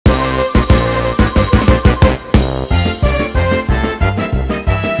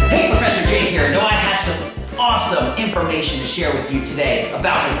share with you today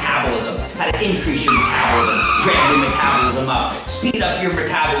about metabolism, how to increase your metabolism, ramp your metabolism up, speed up your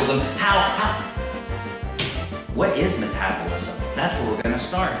metabolism. What is metabolism? That's where we're going to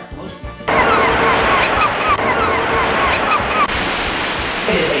start.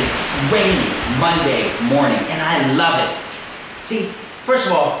 It is a rainy Monday morning, and I love it. See, first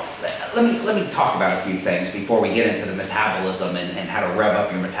of all, let me talk about a few things before we get into the metabolism and how to rev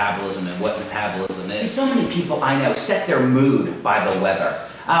up your metabolism and what metabolism is. See, so many people I know set their mood by the weather.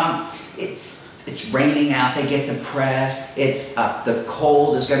 It's raining out, they get depressed. It's the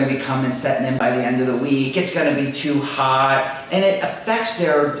cold is going to be coming, setting in by the end of the week. It's going to be too hot, and it affects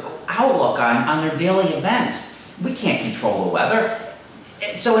their outlook on their daily events. We can't control the weather.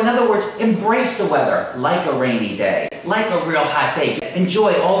 So in other words, embrace the weather like a rainy day, like a real hot day.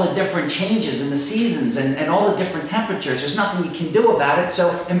 Enjoy all the different changes in the seasons and all the different temperatures. There's nothing you can do about it,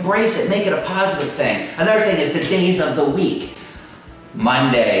 so embrace it. Make it a positive thing. Another thing is the days of the week.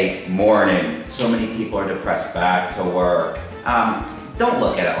 Monday morning. So many people are depressed, back to work. Don't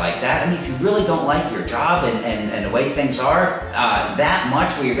look at it like that. I mean, if you really don't like your job and the way things are that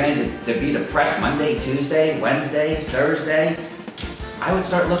much where you're going to be depressed Monday, Tuesday, Wednesday, Thursday, I would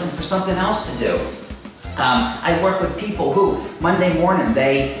start looking for something else to do. I work with people who Monday morning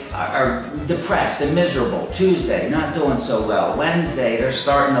they are depressed and miserable. Tuesday, not doing so well. Wednesday, they're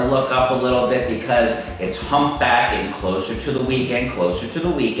starting to look up a little bit because it's humpback and closer to the weekend, closer to the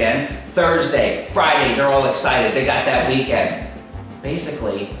weekend. Thursday, Friday, they're all excited. They got that weekend.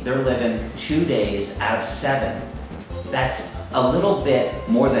 Basically, they're living 2 days out of 7. That's a little bit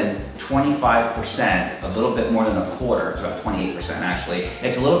more than 25%, a little bit more than a quarter, it's about 28% actually.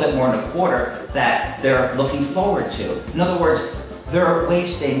 It's a little bit more than a quarter that they're looking forward to. In other words, they're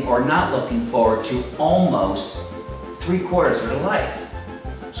wasting or not looking forward to almost 3/4 of their life.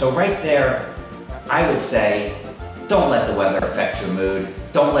 So right there, I would say, don't let the weather affect your mood.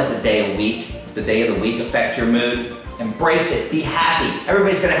 Don't let the day of the week affect your mood. Embrace it, be happy.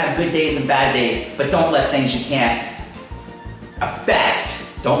 Everybody's gonna have good days and bad days, but don't let things you can't affect,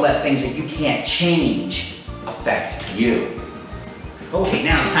 don't let things that you can't change affect you. Okay,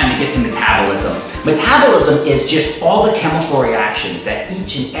 now it's time to get to metabolism. Metabolism is just all the chemical reactions that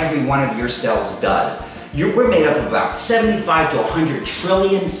each and every one of your cells does. We're made up of about 75 to 100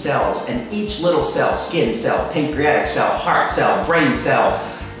 trillion cells, and each little cell, skin cell, pancreatic cell, heart cell, brain cell,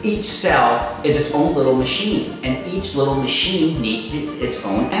 each cell is its own little machine, and each little machine needs its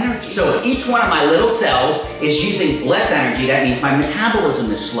own energy. So if each one of my little cells is using less energy, that means my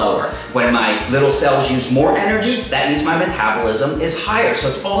metabolism is slower. When my little cells use more energy, that means my metabolism is higher. So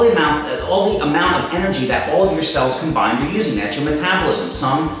it's all the amount of energy that all of your cells combined are using. That's your metabolism,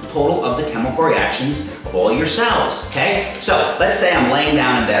 sum total of the chemical reactions of all your cells, okay? So let's say I'm laying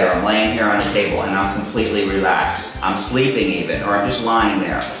down in bed, or I'm laying here on a table and I'm completely relaxed. I'm sleeping even, or I'm just lying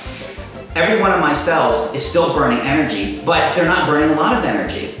there. Every one of my cells is still burning energy, but they're not burning a lot of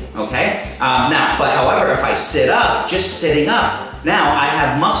energy, okay? However, if I sit up, just sitting up, now I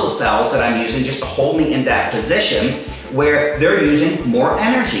have muscle cells that I'm using just to hold me in that position where they're using more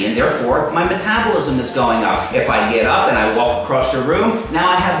energy, and therefore my metabolism is going up. If I get up and I walk across the room, now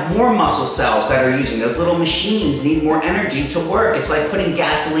I have more muscle cells that are using. Those little machines need more energy to work. It's like putting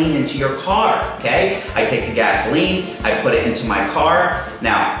gasoline into your car, okay? I take the gasoline, I put it into my car.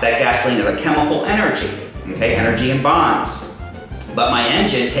 Now, that gasoline is a chemical energy, okay? Energy in bonds. But my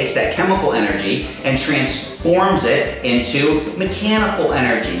engine takes that chemical energy and transforms it into mechanical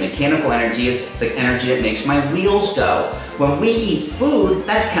energy. Mechanical energy is the energy that makes my wheels go. When we eat food,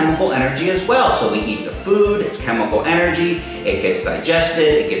 that's chemical energy as well. So we eat the food, it's chemical energy, it gets digested,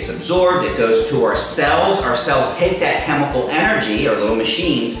 it gets absorbed, it goes to our cells. Our cells take that chemical energy, our little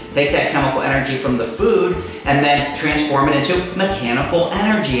machines, take that chemical energy from the food and then transform it into mechanical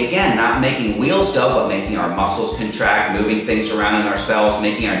energy. Again, not making wheels go, but making our muscles contract, moving things around in our cells,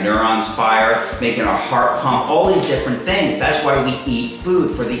 making our neurons fire, making our heart pump, all these different things. That's why we eat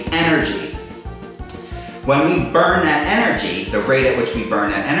food, for the energy. When we burn that energy, the rate at which we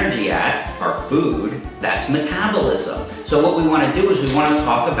burn that energy at, our food, that's metabolism. So what we want to do is we want to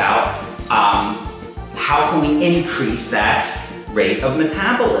talk about how can we increase that rate of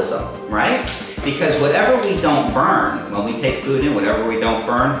metabolism, right? Because whatever we don't burn, when we take food in, whatever we don't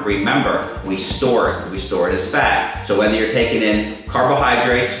burn, remember, we store it. We store it as fat. So whether you're taking in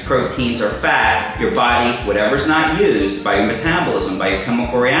carbohydrates, proteins, or fat, your body, whatever's not used by your metabolism, by your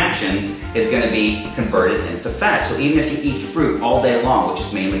chemical reactions, is going to be converted into fat. So even if you eat fruit all day long, which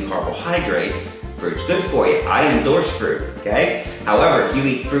is mainly carbohydrates, fruit's good for you. I endorse fruit, okay? However, if you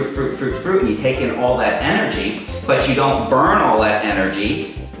eat fruit, and you take in all that energy, but you don't burn all that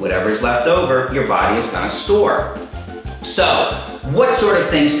energy, whatever's left over, your body is going to store. So, what sort of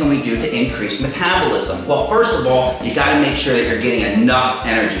things can we do to increase metabolism? Well, first of all, you gotta make sure that you're getting enough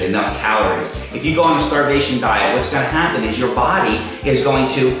energy, enough calories. If you go on a starvation diet, what's gonna happen is your body is going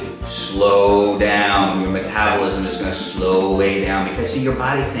to slow down. Your metabolism is gonna slow way down because, see, your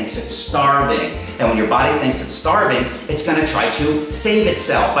body thinks it's starving. And when your body thinks it's starving, it's gonna try to save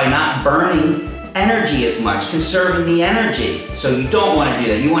itself by not burning energy as much, conserving the energy. So you don't want to do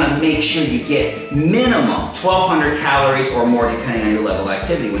that. You want to make sure you get minimum 1,200 calories or more depending on your level of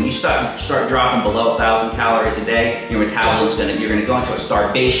activity. When you start dropping below 1,000 calories a day, your metabolism you're going to go into a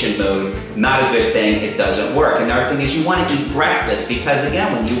starvation mode. Not a good thing. It doesn't work. Another thing is you want to eat breakfast because,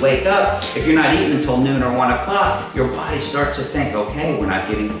 again, when you wake up, if you're not eating until noon or 1 o'clock, your body starts to think, okay, we're not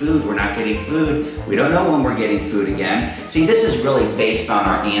getting food, we're not getting food. We don't know when we're getting food again. See, this is really based on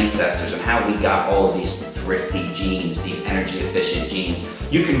our ancestors and how we got all of these thrifty genes, these energy efficient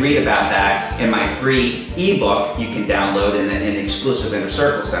genes. You can read about that in my free ebook you can download in an exclusive Inner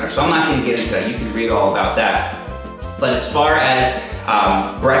Circle Center. So I'm not going to get into that. You can read all about that. But as far as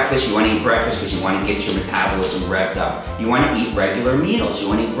breakfast, you want to eat breakfast because you want to get your metabolism revved up. You want to eat regular meals. You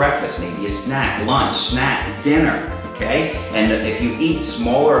want to eat breakfast, maybe a snack, lunch, snack, dinner. Okay? And if you eat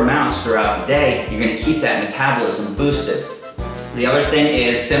smaller amounts throughout the day, you're going to keep that metabolism boosted. The other thing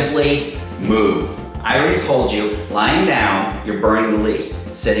is simply move. I already told you, lying down, you're burning the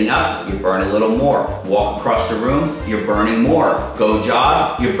least. Sitting up, you burn a little more. Walk across the room, you're burning more. Go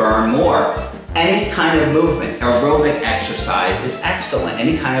jog, you burn more. Any kind of movement, aerobic exercise is excellent.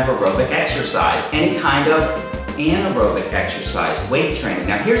 Any kind of aerobic exercise, any kind of anaerobic exercise, weight training.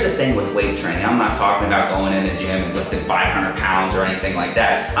 Now here's the thing with weight training. I'm not talking about going in a gym and lifting 500 pounds or anything like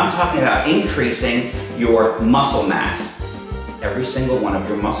that. I'm talking about increasing your muscle mass. Every single one of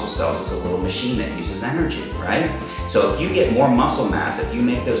your muscle cells is a little machine that uses energy, right? So if you get more muscle mass, if you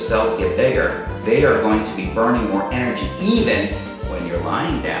make those cells get bigger, they are going to be burning more energy even when you're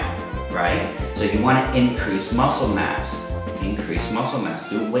lying down, right? So you want to increase muscle mass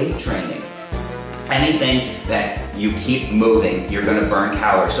through weight training. Anything that you keep moving, you're going to burn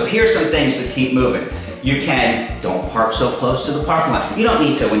calories. So here's some things to keep moving. You can, don't park so close to the parking lot. You don't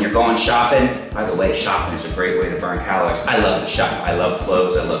need to when you're going shopping. By the way, shopping is a great way to burn calories. I love to shop. I love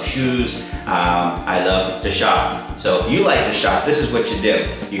clothes. I love shoes. I love to shop. So if you like to shop, this is what you do.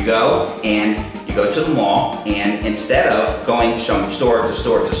 You go and you go to the mall, and instead of going from store to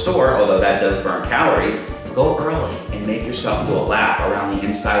store to store, although that does burn calories, go early and make yourself do a lap around the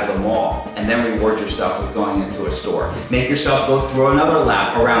inside of the mall, and then reward yourself with going into a store. Make yourself go through another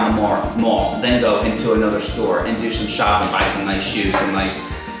lap around the mall, then go into another store and do some shopping, buy some nice shoes, some nice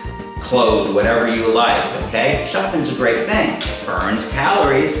clothes, whatever you like, okay? Shopping's a great thing. Burns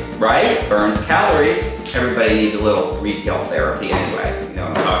calories, right? Burns calories. Everybody needs a little retail therapy anyway, you know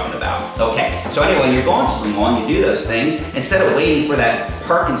what I'm talking about. Okay, so anyway, when you're going to the mall and you do those things, instead of waiting for that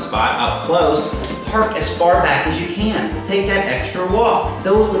parking spot up close, park as far back as you can. Take that extra walk.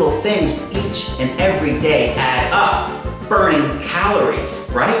 Those little things each and every day add up, burning calories,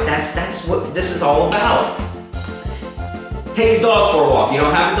 right? That's what this is all about. Take a dog for a walk. You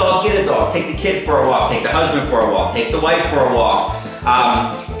don't have a dog, get a dog. Take the kid for a walk. Take the husband for a walk. Take the wife for a walk.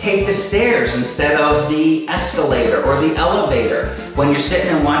 Take the stairs instead of the escalator or the elevator. When you're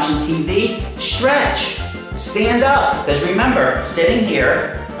sitting and watching TV, stretch. Stand up. Because remember, sitting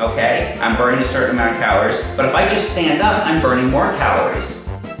here, okay, I'm burning a certain amount of calories, but if I just stand up, I'm burning more calories.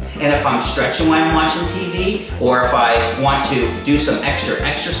 And if I'm stretching while I'm watching TV, or if I want to do some extra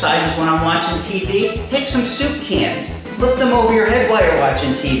exercises when I'm watching TV, take some soup cans. Lift them over your head while you're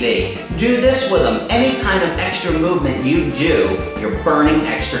watching TV. Do this with them. Any kind of extra movement you do, you're burning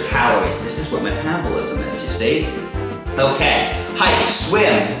extra calories. This is what metabolism is, you see? Okay, hike,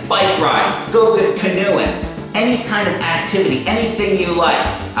 swim, bike ride, go canoeing, any kind of activity, anything you like.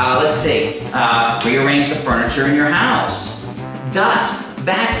 Let's see, rearrange the furniture in your house. Dust,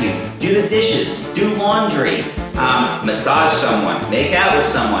 vacuum, do the dishes, do laundry, massage someone, make out with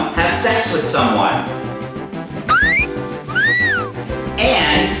someone, have sex with someone.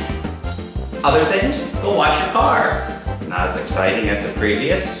 And other things, go wash your car. Not as exciting as the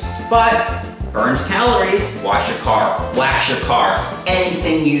previous, but burns calories. Wash your car, wax your car.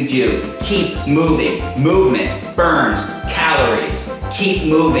 Anything you do, keep moving. Movement burns calories. Keep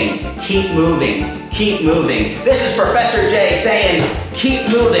moving, keep moving, keep moving. This is Professor J saying, keep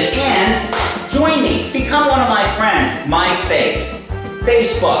moving, and join me. Become one of my friends. MySpace,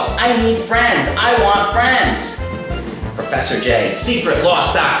 Facebook. I need friends. I want friends. Professor J,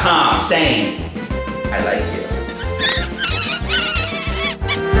 secretloss.com, saying, I like you.